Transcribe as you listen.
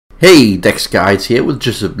Hey, Dex Guides here with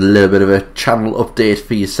just a little bit of a channel update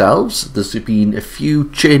for yourselves. There's been a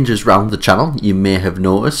few changes around the channel you may have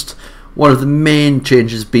noticed. One of the main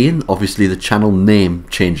changes being obviously the channel name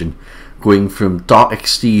changing, going from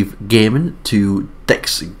DarkXSteve Gaming to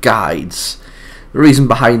Dex Guides. The reason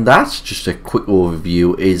behind that, just a quick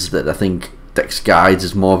overview, is that I think Dex Guides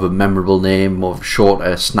is more of a memorable name, more of a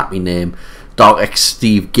shorter, snappy name.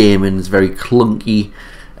 DarkXSteve Gaming is very clunky.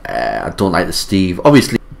 I don't like the Steve.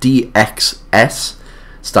 Obviously, DXS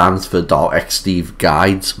stands for DarkXSteve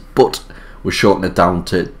Guides, but we're shortening it down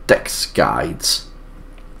to Dex Guides.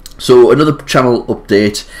 So another channel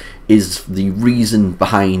update is the reason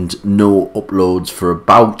behind no uploads for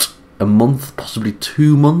about a month, possibly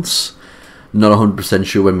 2 months. Not 100%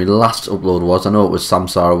 sure when my last upload was. I know it was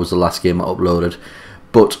Samsara was the last game I uploaded,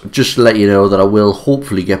 but just to let you know that I will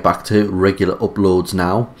hopefully get back to regular uploads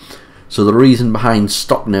now. So the reason behind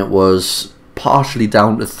stopping it was partially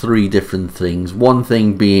down to 3 different things. One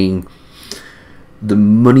thing being the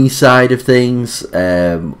money side of things.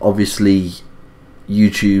 Obviously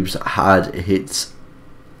YouTube's had its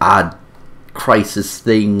ad crisis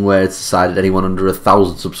thing where it's decided anyone under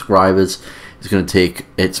 1,000 subscribers is going to take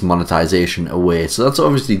its monetization away. So that's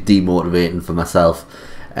obviously demotivating for myself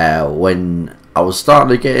when I was starting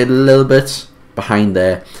to get a little bit behind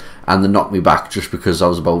there, and they knocked me back just because I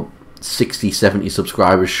was about 60-70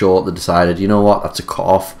 subscribers short. They decided, you know what, that's a cut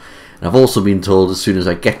off. And I've also been told as soon as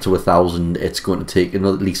I get to 1,000 it's going to take at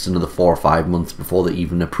least another 4 or 5 months before they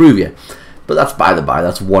even approve you. But that's by the by.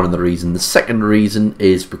 That's one of the reasons. The second reason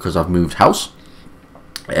is because I've moved house.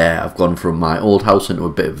 I've gone from my old house into a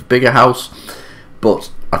bit of a bigger house, but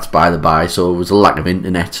that's by the by. So it was a lack of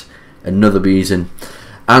internet, another reason.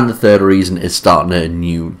 And the third reason is starting a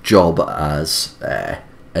new job as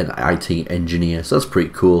an IT engineer, so that's pretty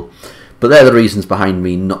cool. But they're the reasons behind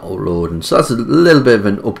me not uploading. So that's a little bit of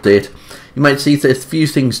an update. You might see a few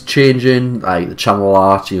things changing, like the channel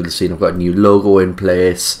art. You'll see I've got a new logo in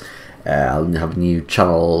place. I'll have a new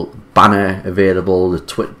channel banner available. The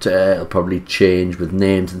Twitter will probably change with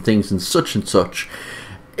names and things and such.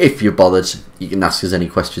 If you're bothered, you can ask us any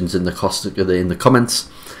questions in the comments.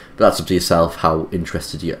 But that's up to yourself how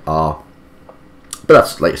interested you are. But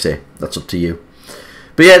that's, like I say, that's up to you.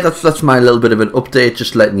 But yeah, that's my little bit of an update,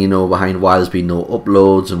 just letting you know behind why there's been no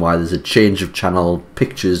uploads and why there's a change of channel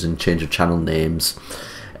pictures and change of channel names.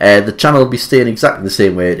 The channel will be staying exactly the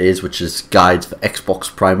same way it is, which is guides for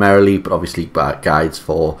Xbox primarily, but obviously guides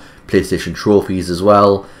for PlayStation trophies as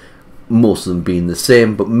well. Most of them being the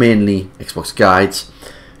same, but mainly Xbox guides.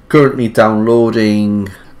 Currently downloading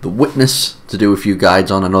The Witness to do a few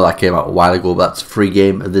guides on. I know that came out a while ago, but that's a free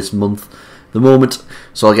game this month at the moment.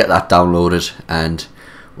 So I'll get that downloaded and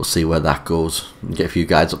we'll see where that goes and get a few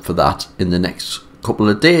guides up for that in the next couple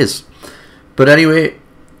of days. But anyway,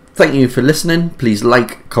 thank you for listening. Please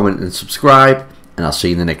like, comment and subscribe, and I'll see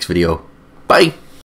you in the next video. Bye!